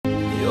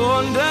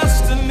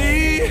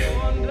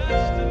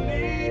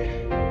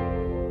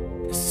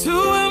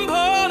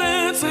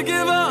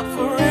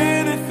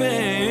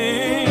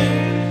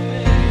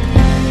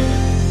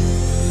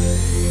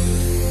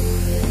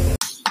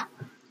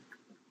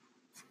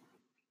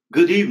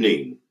Good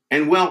evening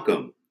and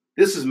welcome.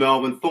 This is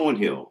Melvin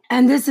Thornhill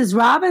And this is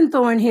Robin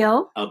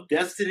Thornhill. of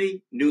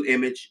Destiny New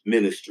Image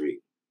Ministry.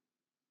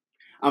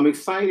 I'm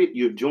excited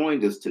you've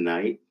joined us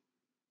tonight.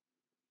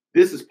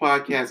 This is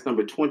podcast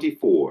number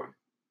 24.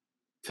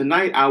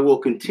 Tonight I will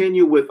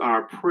continue with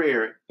our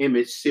prayer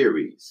image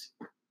series.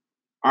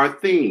 Our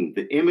theme,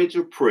 the image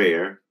of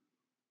prayer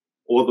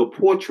or the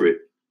portrait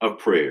of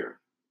prayer.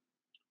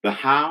 The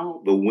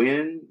how, the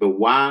when, the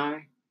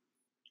why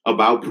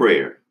about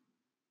prayer.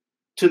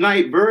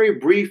 Tonight, very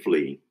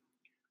briefly,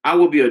 I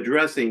will be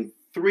addressing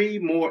three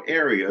more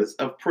areas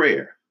of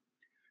prayer.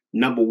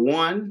 Number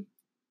one,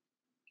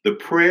 the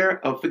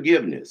prayer of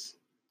forgiveness.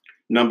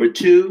 Number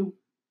two,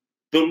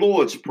 the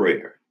Lord's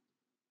Prayer.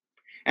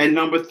 And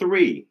number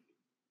three,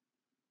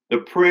 the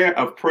prayer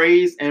of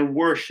praise and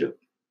worship.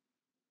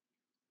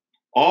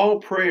 All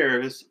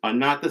prayers are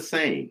not the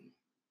same.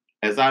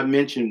 As I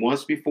mentioned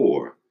once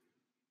before,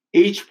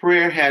 each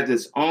prayer has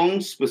its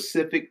own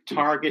specific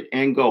target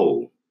and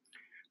goal.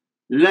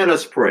 Let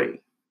us pray.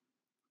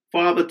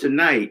 Father,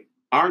 tonight,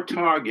 our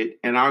target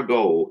and our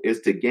goal is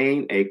to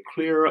gain a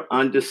clearer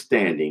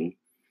understanding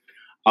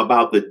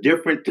about the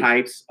different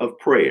types of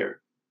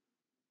prayer.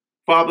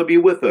 Father, be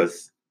with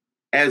us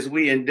as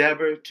we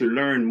endeavor to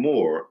learn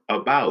more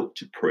about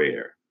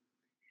prayer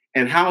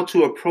and how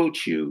to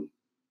approach you.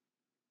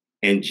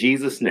 In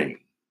Jesus' name,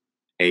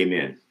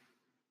 amen.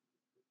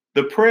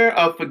 The prayer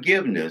of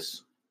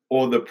forgiveness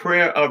or the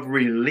prayer of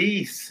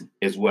release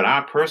is what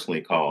I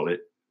personally call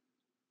it.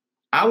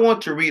 I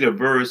want to read a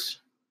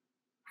verse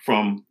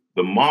from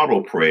the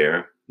model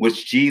prayer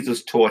which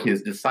Jesus taught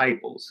his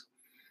disciples.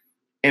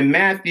 In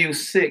Matthew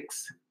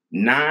 6,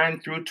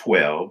 9 through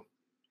 12,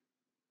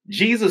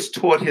 Jesus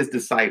taught his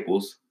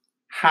disciples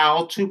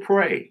how to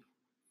pray.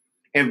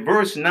 In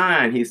verse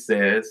 9, he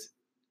says,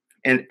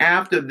 "And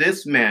after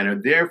this manner,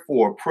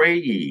 therefore, pray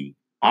ye,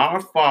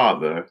 Our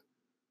Father,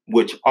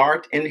 which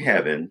art in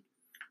heaven,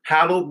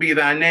 hallowed be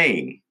thy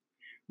name.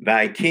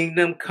 Thy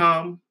kingdom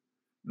come,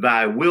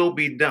 thy will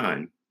be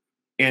done,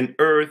 in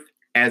earth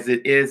as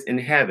it is in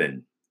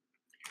heaven.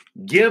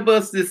 Give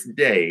us this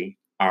day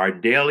our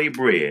daily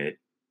bread,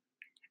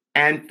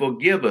 and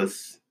forgive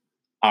us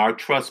our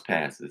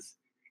trespasses,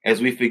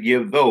 as we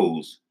forgive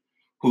those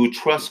who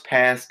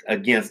trespass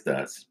against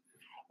us.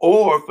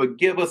 Or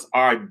forgive us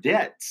our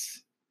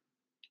debts,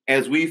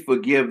 as we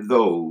forgive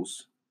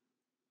those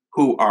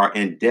who are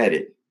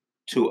indebted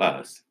to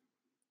us."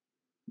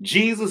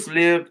 Jesus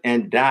lived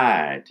and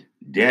died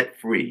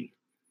debt-free.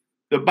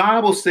 The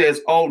Bible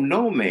says, "Owe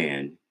no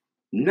man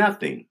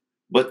nothing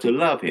but to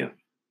love him."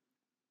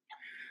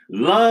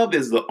 Love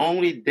is the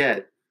only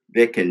debt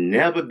that can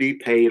never be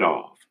paid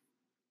off.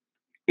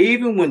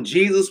 Even when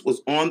Jesus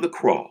was on the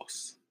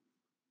cross,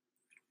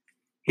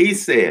 he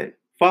said,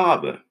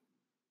 "Father,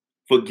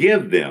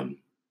 forgive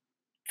them,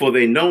 for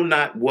they know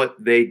not what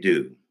they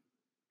do."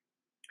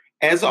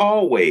 As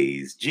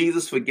always,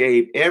 Jesus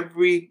forgave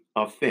every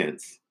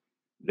offense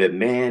that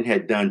man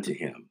had done to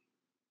him.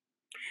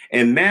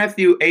 In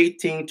Matthew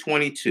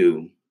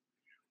 18:22,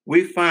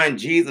 we find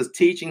Jesus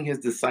teaching his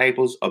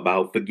disciples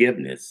about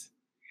forgiveness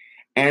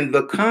and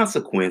the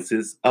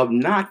consequences of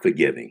not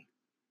forgiving.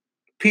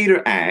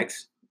 Peter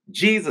asks,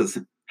 "Jesus,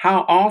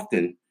 how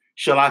often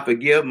shall I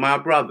forgive my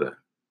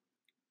brother?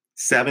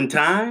 7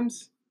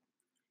 times?"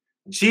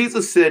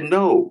 Jesus said,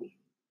 "No,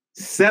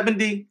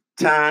 70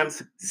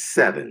 times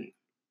 7.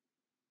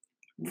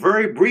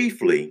 Very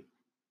briefly,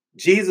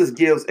 Jesus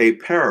gives a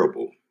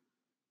parable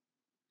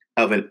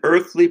of an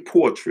earthly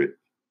portrait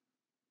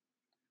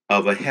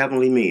of a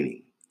heavenly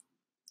meaning.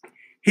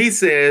 He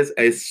says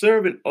a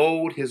servant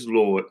owed his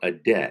Lord a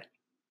debt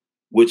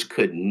which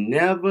could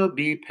never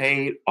be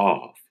paid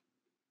off,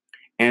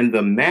 and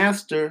the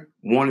master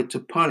wanted to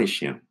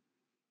punish him.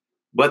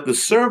 But the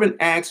servant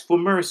asked for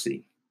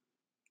mercy,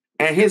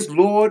 and his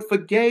Lord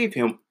forgave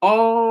him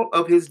all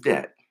of his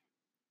debt.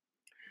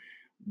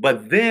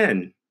 But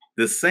then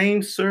the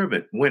same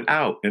servant went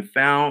out and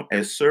found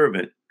a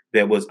servant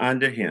that was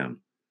under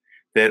him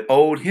that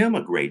owed him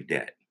a great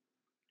debt.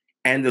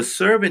 And the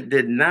servant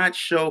did not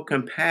show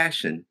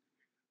compassion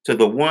to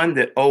the one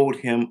that owed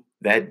him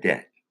that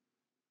debt.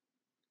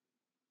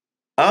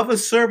 Other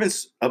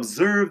servants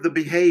observed the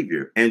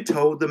behavior and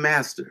told the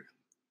master.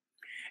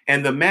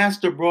 And the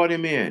master brought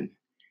him in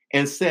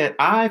and said,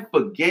 'I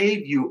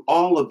forgave you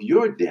all of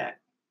your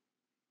debt.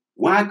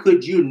 Why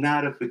could you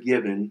not have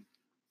forgiven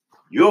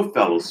your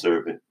fellow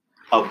servant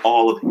of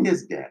all of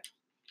his debt?'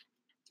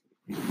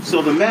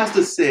 So the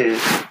master said,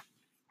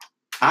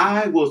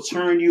 'I will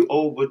turn you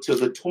over to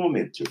the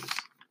tormentors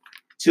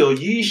till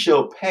ye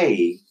shall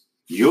pay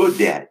your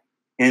debt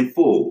in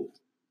full.'"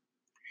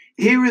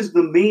 Here is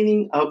the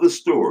meaning of the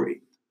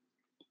story.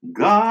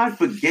 God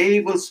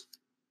forgave us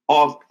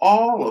of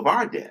all of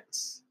our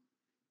debts.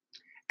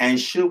 And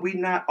should we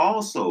not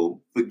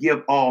also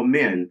forgive all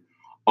men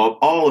of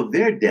all of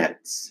their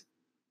debts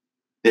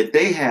that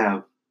they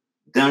have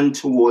done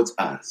towards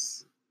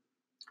us?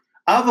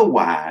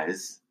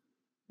 Otherwise,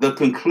 the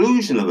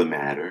conclusion of the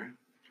matter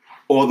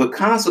or the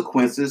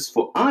consequences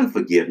for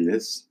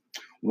unforgiveness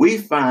we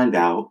find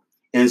out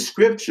in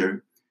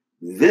scripture,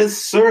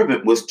 this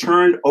servant was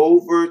turned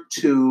over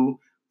to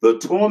the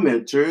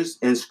tormentors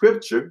in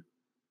scripture.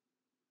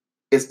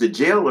 It's the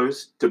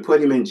jailers to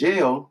put him in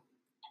jail.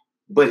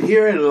 But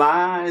herein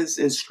lies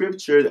in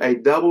scripture a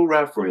double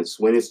reference.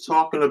 When it's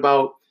talking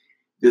about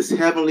this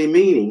heavenly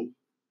meaning,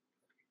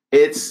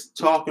 it's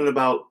talking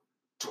about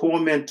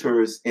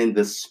tormentors in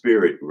the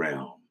spirit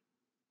realm.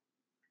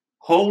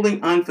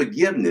 Holding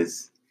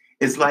unforgiveness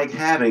is like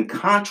having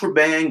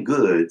contraband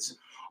goods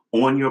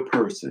on your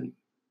person.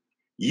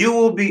 You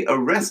will be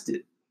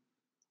arrested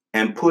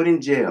and put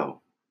in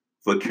jail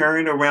for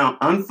carrying around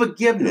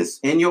unforgiveness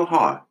in your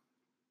heart.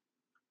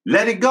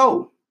 Let it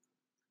go.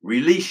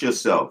 Release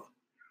yourself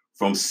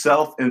from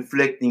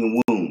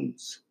self-inflicting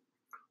wounds.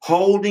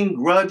 Holding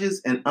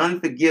grudges and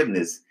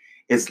unforgiveness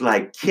is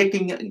like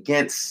kicking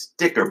against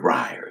sticker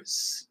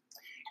briars.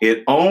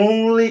 It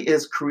only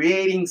is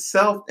creating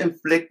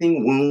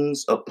self-inflicting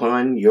wounds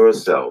upon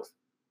yourself.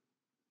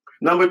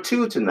 Number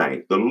 2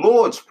 tonight, the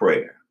Lord's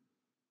Prayer,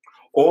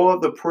 or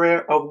the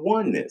prayer of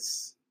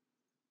oneness.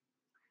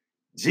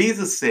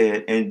 Jesus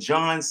said in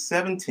John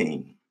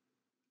 17,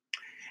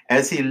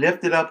 as he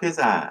lifted up his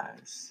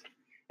eyes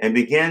and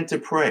began to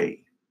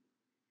pray,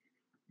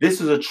 this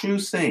is a true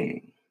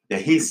saying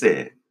that he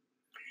said.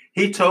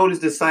 He told his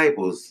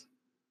disciples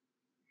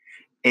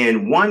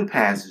in one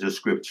passage of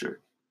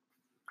scripture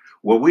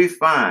where we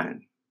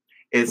find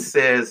it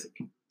says,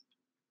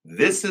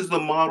 this is the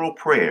model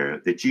prayer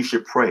that you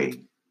should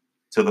pray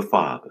to the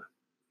Father.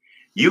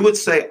 You would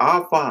say,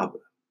 our Father,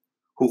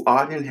 who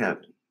art in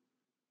heaven,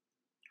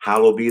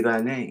 hallowed be thy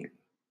name.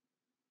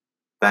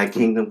 Thy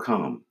kingdom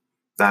come,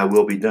 thy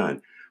will be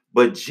done.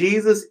 But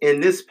Jesus in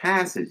this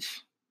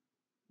passage,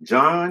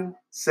 John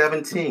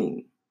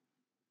 17,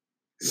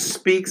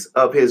 speaks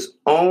of his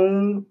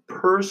own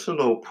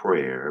personal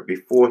prayer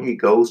before he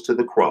goes to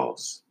the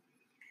cross.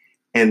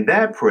 In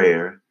that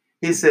prayer,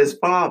 he says,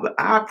 Father,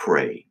 I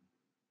pray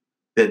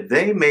that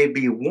they may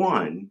be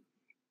one,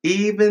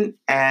 even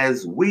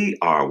as we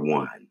are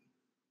one.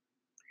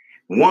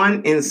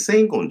 One in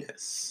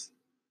singleness,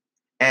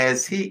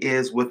 as he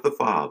is with the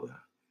Father,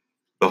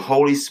 the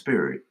Holy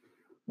Spirit.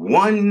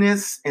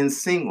 Oneness in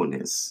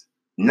singleness,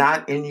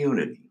 not in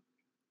unity.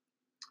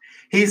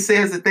 He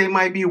says that they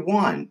might be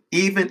one,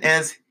 even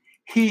as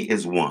he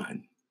is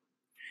one.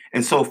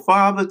 And so,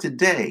 Father,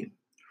 today,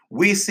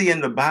 we see in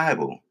the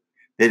Bible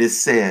that it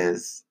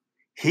says,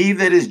 he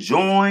that is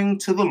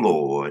joined to the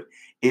Lord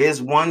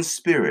is one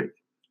spirit,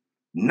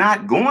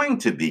 not going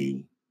to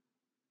be,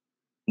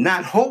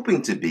 not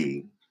hoping to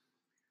be.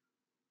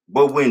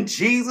 But when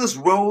Jesus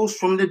rose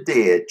from the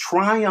dead,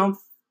 triumphant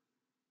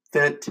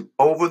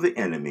over the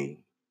enemy,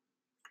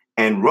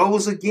 and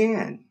rose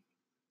again,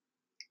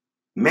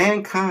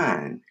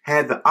 mankind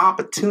had the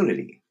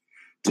opportunity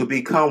to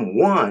become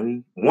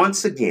one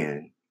once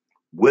again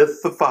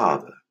with the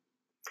Father.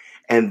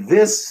 And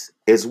this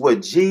is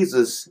what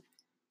Jesus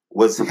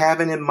was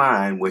having in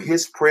mind when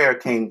his prayer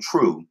came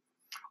true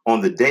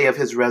on the day of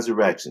his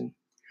resurrection.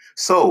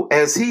 So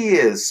as he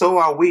is, so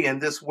are we in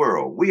this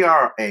world. We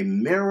are a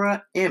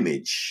mirror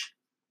image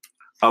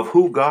of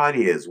who God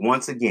is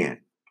once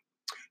again.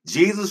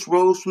 Jesus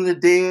rose from the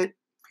dead,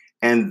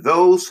 and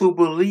those who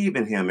believe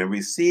in him and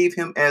receive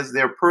him as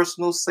their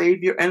personal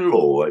Savior and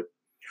Lord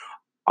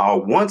are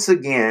once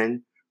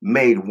again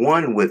made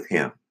one with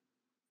him.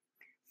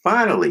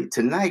 Finally,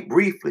 tonight,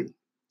 briefly,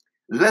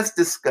 let's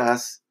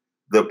discuss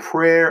the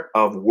prayer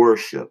of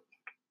worship.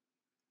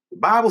 The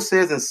Bible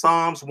says in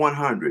Psalms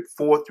 100,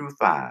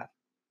 4-5,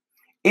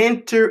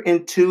 enter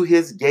into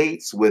his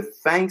gates with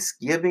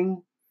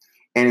thanksgiving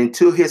and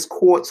into his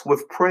courts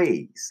with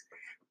praise.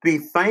 Be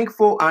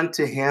thankful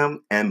unto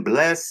him and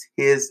bless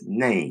his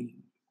name.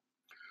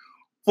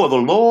 For the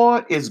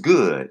Lord is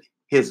good,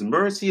 his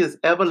mercy is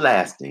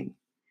everlasting,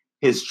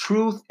 his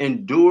truth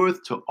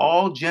endureth to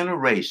all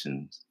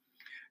generations.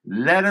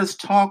 Let us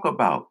talk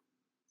about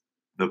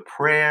the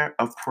prayer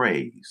of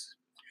praise.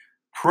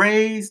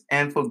 Praise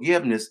and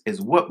forgiveness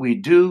is what we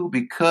do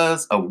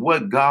because of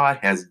what God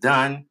has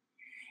done.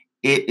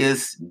 It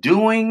is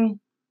doing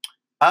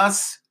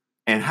us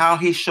and how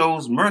he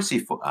shows mercy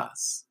for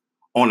us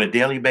on a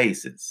daily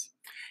basis.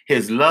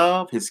 His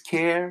love, his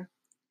care,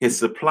 his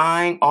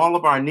supplying all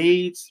of our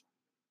needs.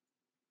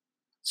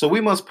 So we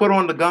must put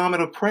on the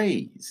garment of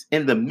praise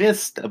in the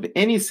midst of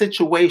any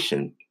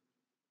situation,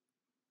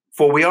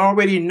 for we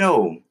already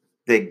know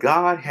that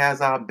God has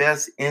our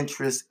best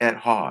interests at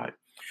heart.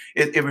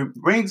 It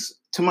brings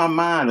to my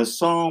mind a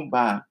song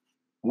by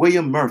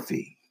William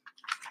Murphy,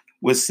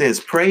 which says,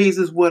 praise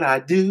is what I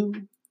do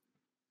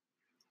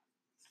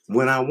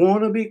when I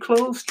want to be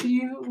close to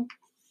you.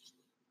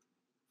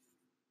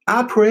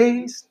 I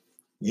praise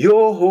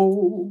your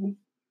holy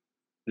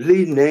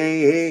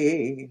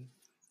name.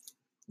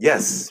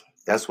 Yes,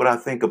 that's what I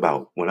think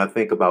about when I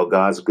think about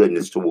God's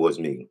goodness towards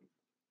me.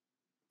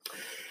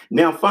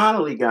 Now,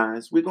 finally,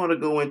 guys, we're going to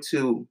go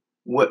into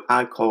what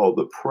I call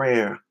the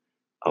prayer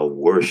of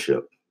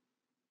worship.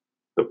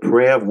 The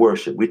prayer of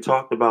worship. We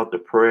talked about the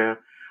prayer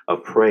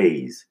of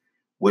praise.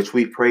 which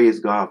we praise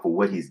God for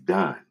what he's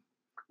done.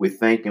 We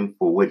thank him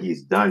for what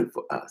he's done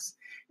for us,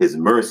 his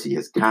mercy,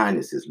 his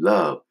kindness, his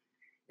love,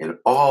 and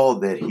all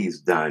that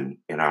he's done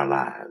in our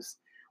lives.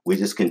 We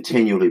just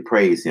continually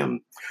praise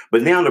him.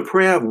 But now the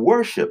prayer of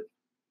worship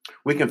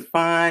we can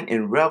find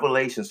in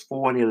Revelations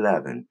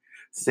 4:11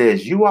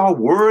 says, "You are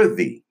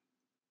worthy,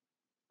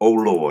 O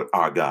Lord,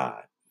 our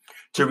God,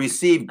 to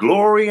receive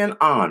glory and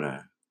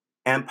honor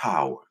and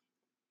power.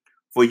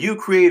 For you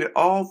created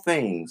all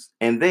things,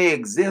 and they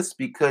exist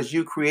because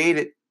you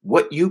created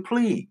what you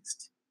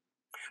pleased."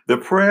 The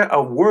prayer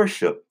of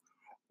worship,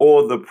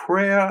 or the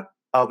prayer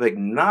of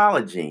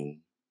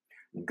acknowledging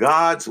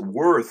God's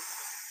worth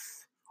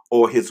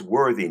or his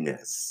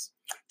worthiness,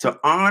 to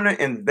honor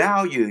and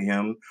value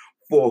him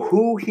for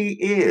who he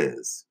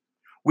is.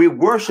 We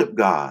worship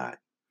God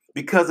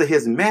because of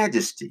his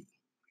majesty,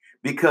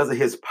 because of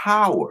his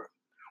power.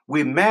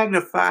 We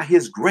magnify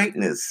his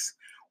greatness.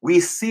 We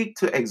seek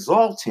to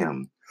exalt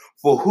him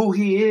for who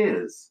he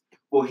is,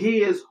 for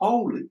he is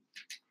holy.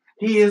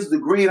 He is the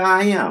great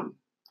I am.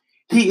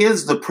 He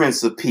is the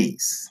Prince of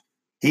Peace.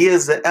 He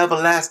is the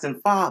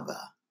everlasting Father.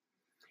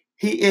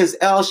 He is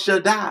El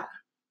Shaddai,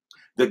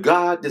 the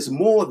God that's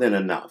more than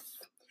enough.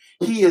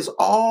 He is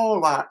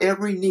all our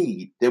every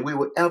need that we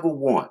would ever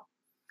want.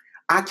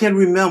 I can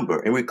remember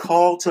and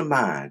recall to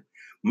mind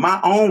my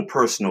own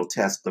personal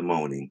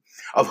testimony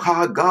of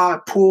how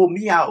God pulled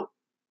me out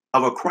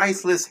of a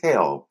Christless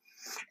hell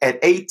at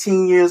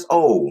 18 years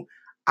old.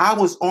 I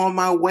was on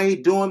my way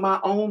doing my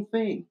own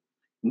thing.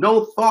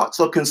 No thoughts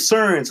or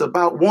concerns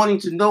about wanting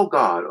to know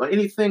God or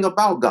anything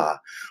about God.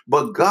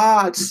 But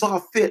God saw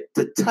fit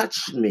to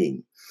touch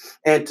me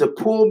and to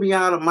pull me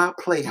out of my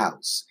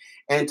playhouse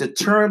and to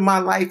turn my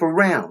life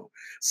around.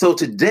 So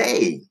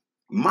today,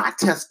 my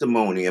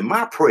testimony and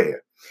my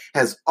prayer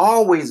has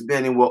always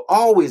been and will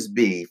always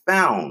be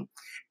found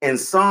in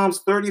Psalms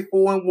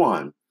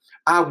 34:1.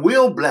 I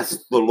will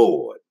bless the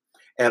Lord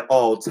at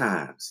all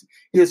times.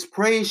 His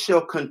praise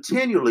shall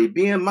continually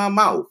be in my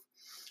mouth.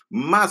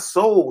 My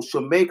soul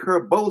shall make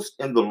her boast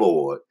in the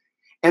Lord.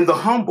 And the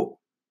humble,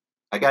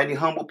 I got any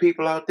humble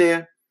people out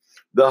there?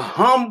 The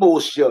humble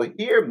shall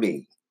hear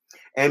me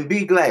and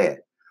be glad.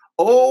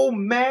 Oh,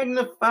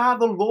 magnify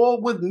the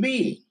Lord with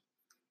me.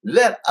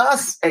 Let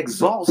us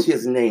exalt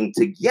his name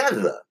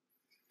together.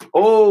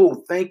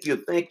 Oh, thank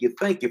you,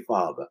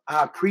 Father.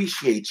 I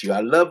appreciate you.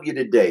 I love you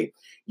today.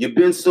 You've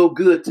been so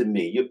good to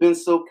me. You've been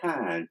so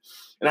kind.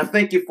 And I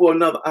thank you for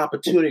another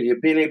opportunity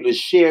of being able to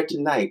share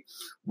tonight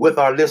with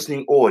our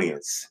listening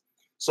audience.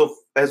 So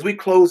as we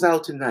close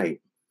out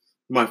tonight,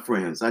 my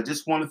friends, I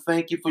just want to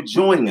thank you for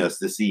joining us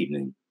this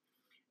evening.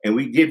 And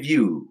we give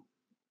you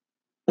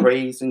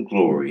praise and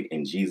glory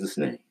in Jesus'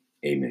 name.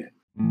 Amen.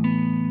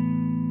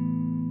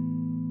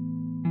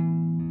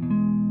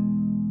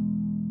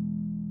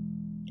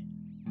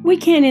 We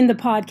can't end the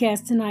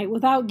podcast tonight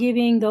without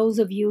giving those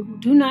of you who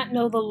do not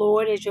know the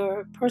Lord as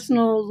your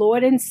personal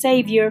Lord and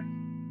Savior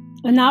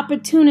an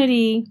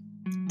opportunity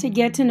to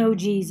get to know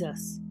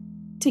Jesus,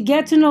 to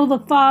get to know the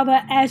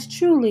Father as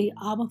truly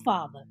our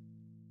Father.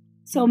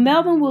 So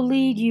Melvin will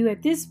lead you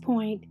at this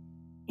point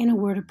in a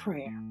word of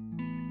prayer.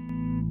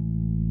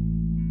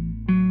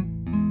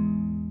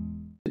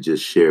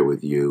 Just share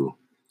with you,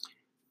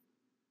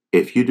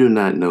 if you do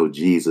not know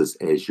Jesus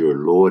as your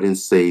Lord and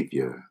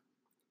Savior,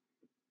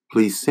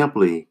 please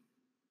simply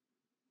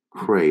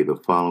pray the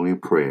following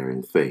prayer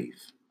in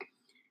faith,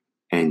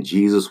 and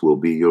Jesus will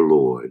be your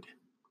Lord.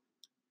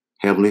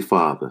 Heavenly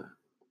Father,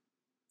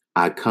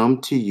 I come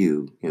to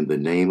you in the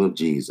name of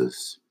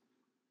Jesus.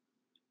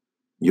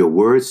 Your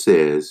word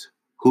says,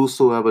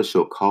 whosoever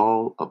shall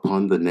call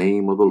upon the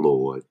name of the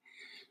Lord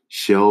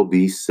shall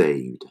be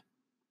saved.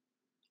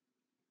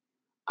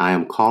 I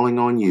am calling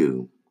on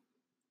you.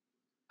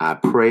 I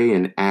pray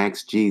and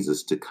ask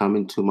Jesus to come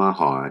into my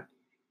heart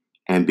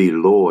and be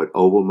Lord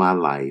over my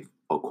life,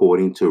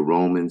 according to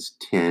Romans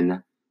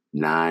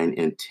 10:9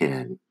 and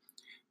 10,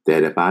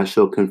 that if I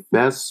shall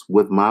confess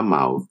with my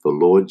mouth the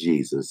Lord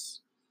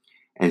Jesus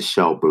and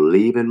shall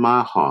believe in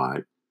my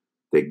heart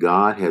that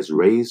God has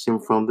raised him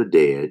from the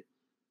dead,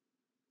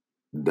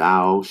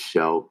 thou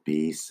shalt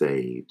be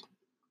saved.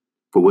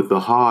 For with the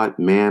heart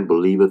man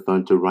believeth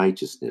unto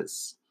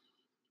righteousness,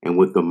 and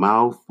with the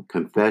mouth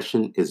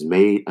confession is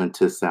made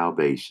unto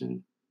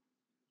salvation.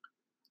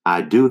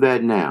 I do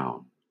that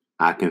now.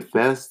 I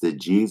confess that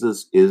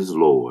Jesus is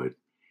Lord,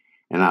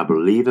 and I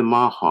believe in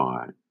my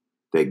heart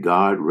that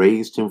God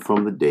raised him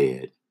from the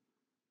dead.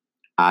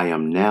 I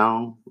am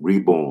now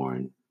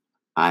reborn.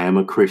 I am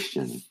a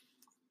Christian,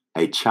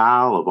 a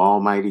child of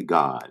Almighty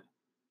God.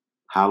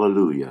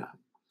 Hallelujah.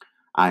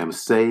 I am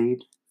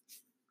saved.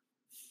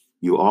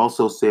 You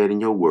also said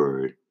in your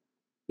word,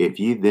 if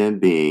ye then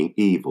being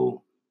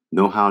evil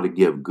know how to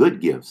give good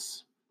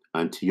gifts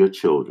unto your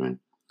children,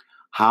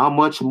 how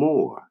much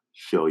more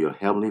shall your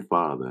heavenly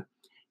Father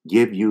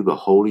give you the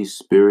Holy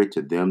Spirit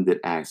to them that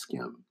ask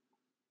him?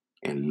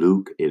 In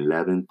Luke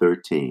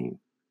 11:13.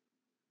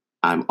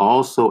 I'm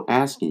also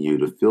asking you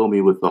to fill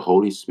me with the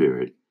Holy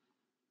Spirit,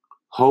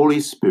 Holy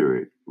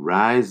Spirit,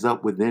 rise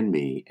up within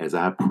me as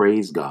I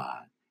praise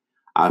God.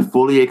 I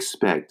fully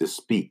expect to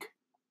speak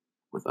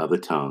with other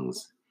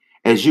tongues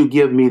as you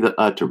give me the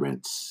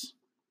utterance.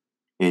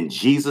 In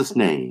Jesus'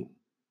 name,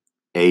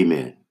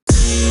 amen.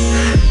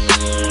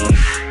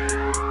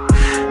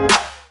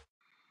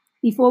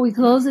 Before we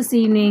close this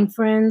evening,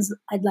 friends,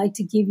 I'd like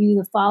to give you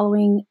the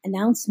following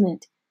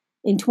announcement.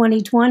 In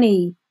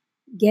 2020,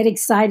 get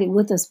excited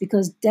with us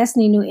because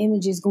Destiny New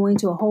Image is going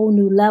to a whole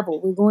new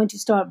level. We're going to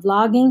start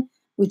vlogging,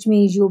 which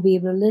means you'll be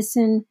able to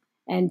listen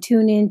and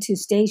tune in to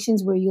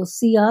stations where you'll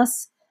see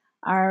us,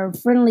 our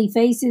friendly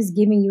faces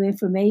giving you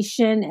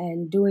information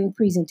and doing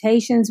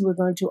presentations. We're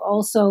going to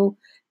also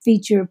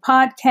feature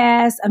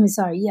podcasts.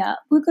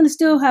 We're going to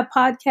still have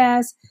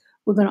podcasts.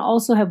 We're going to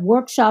also have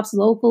workshops,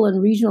 local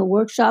and regional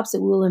workshops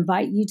that we'll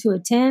invite you to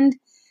attend.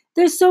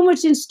 There's so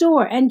much in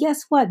store. And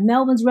guess what?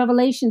 Melvin's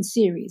Revelation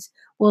series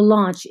will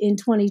launch in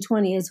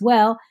 2020 as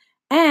well.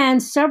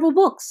 And several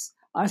books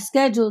are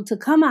scheduled to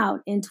come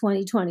out in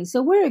 2020.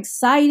 So we're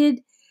excited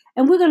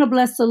and we're going to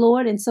bless the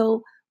Lord. And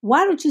so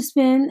why don't you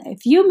spend a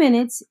few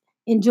minutes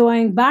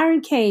enjoying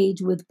Byron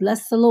Cage with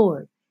Bless the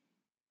Lord.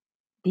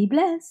 Be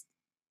blessed.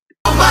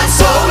 My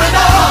soul and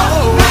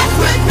all that's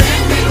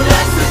within me,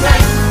 bless His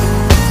name.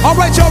 All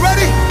right, y'all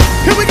ready?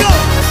 Here we go.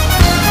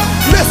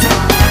 Listen,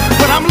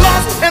 when I'm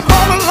lost and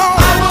all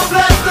alone, I will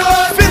bless the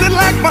Lord. Feeling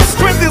like my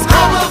strength is gone,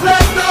 I will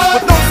bless the Lord.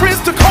 With no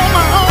friends to call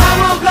my own, I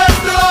will bless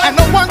the Lord. And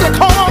no one to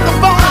call on the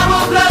phone, I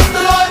will bless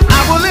the Lord.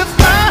 I will lift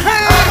my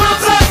hands, I will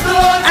bless the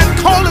Lord. And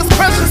call His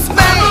precious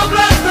name, I will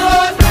bless the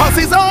Lord. Cause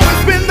He's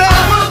always been there,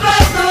 I will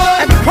bless the Lord.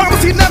 And He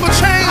promised He'd never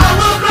change, I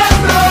will bless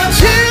the Lord.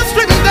 Tears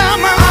streaming down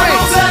my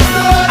face,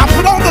 I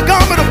put on the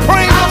garment of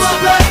praise, I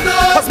will bless the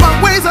Lord. Cause my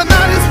ways are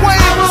not His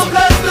ways, I will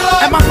bless the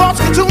Lord. And my thoughts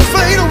can soon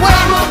fade away,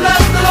 I will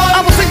bless the Lord. I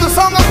will sing the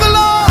song of the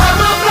Lord, I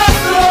will bless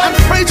the Lord. And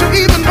praise You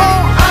even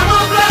more, I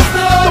will bless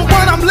the Lord. The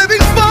one I'm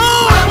living for,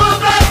 I will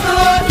bless the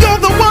Lord.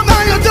 You're the one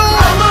I adore,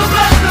 I will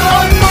bless the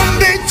Lord. On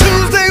Monday,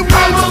 Tuesday,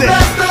 Wednesday,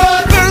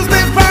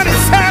 Thursday, Friday,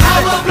 Saturday,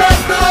 I will bless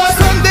the Lord.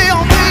 Sunday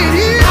all day and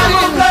evening, I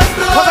will bless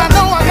the Lord. Cause I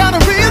know I got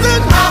a reason,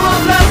 I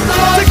will bless the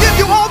Lord. To give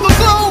You all the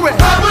glory,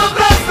 I will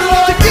bless the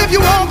Lord. To give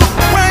You all the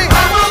praise,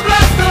 I will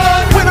bless the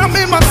Lord. When I'm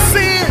in my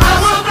sin, I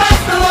will bless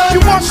the Lord. You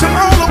wash them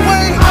all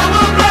away, I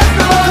will bless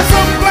the Lord. To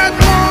some black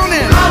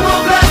morning, I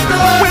will bless the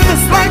Lord. When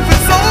this life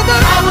is over,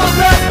 I will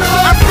bless the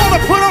Lord. I'm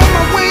gonna put on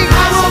my wings,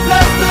 I will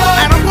bless the Lord.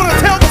 And I'm gonna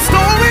tell the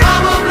story, I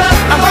will bless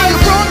the Lord. Of how You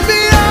brought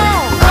me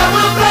out, I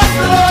will bless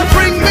the Lord. To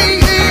bring me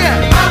in,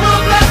 I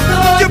will bless the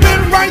Lord. You've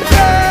been right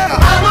there,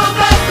 I will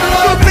bless the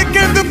Lord. Through thick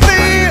and through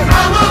thin,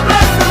 I will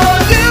bless the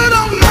Lord. You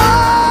don't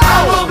know, I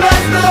will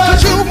bless the Lord.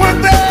 Cause You were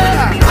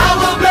there, I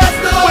will bless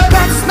the Lord. When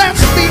God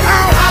snatched me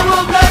out, I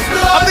will bless the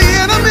Lord. Of the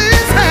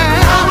enemy's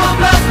hand, I will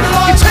bless the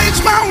Lord. You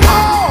changed my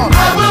walk,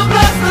 I will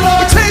bless the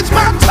Lord. You changed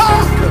my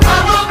talk, I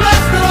will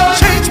bless the Lord.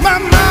 Changed my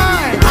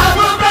mind, I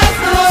will bless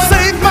the Lord.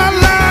 Saved my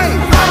life,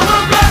 I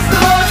will bless the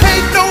Lord.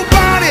 Can't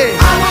nobody,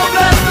 I will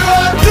bless the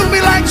Lord. Do me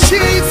like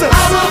Jesus,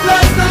 I will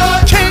bless the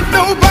Lord. Can't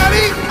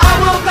nobody, I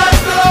will bless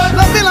the Lord.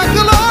 Love me like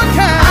the Lord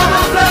can, I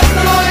will bless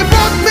the Lord. He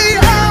brought me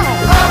out,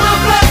 I will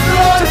bless the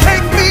Lord. To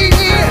take me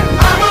in,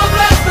 I will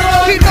bless the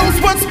Lord. He knows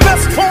what's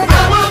best for me,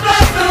 I will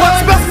bless the Lord.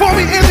 What's best for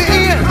me in the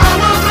end, I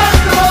will bless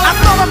the Lord. I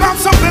thought about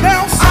something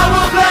else, I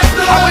will bless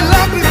the Lord. How He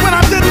loved me when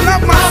I didn't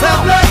love myself,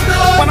 I will bless the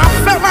Lord. When I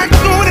felt like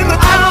throwing in the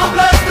towel, I will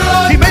bless the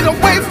Lord. He made a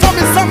way for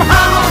me somehow,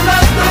 I will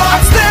bless the Lord.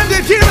 I'm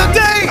standing here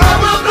today, I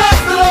will bless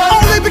the Lord.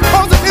 Only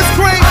because of His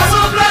grace, I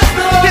will bless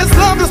the Lord. His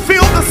love has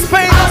filled the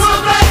space, I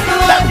will bless the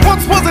Lord. That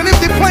once was an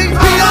empty place.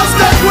 He has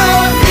done great,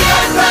 He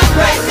has done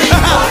great things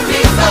for me,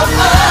 so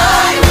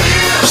I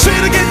will. Say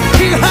it again,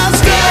 He has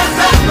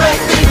done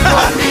great things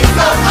for me,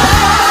 so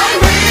I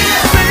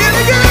will. Say it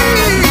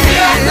again, He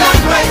has done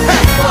great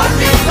things for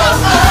me, so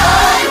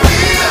I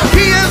will.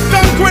 He has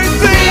done great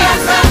things, He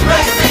has done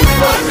great things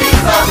for me,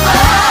 so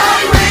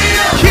I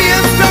will. He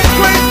has done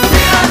great,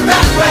 He has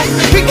done great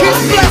things. He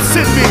keeps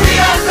blessing me, He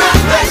has done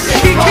great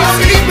things. He keeps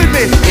keeping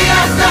me, He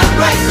has done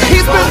great things.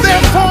 He's been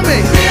there for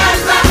me, He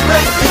has done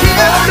great things. He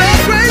has done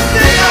great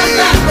things, He has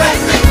done great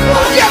things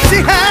for me. Yes, He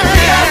has,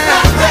 He has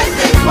done great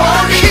things for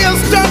me. He has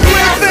done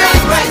great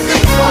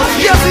things for me.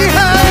 Yes, He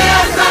has, He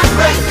has done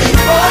great things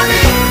for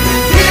me.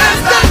 He has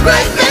done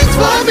great things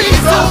for me,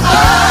 so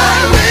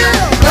I will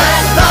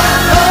bless the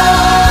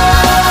Lord.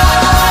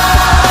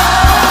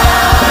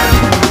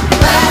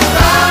 Bless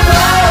the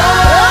Lord.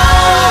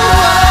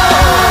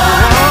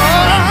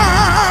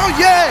 Oh,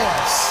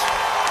 yes.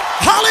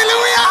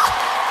 Hallelujah.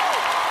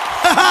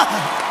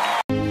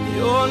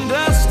 You're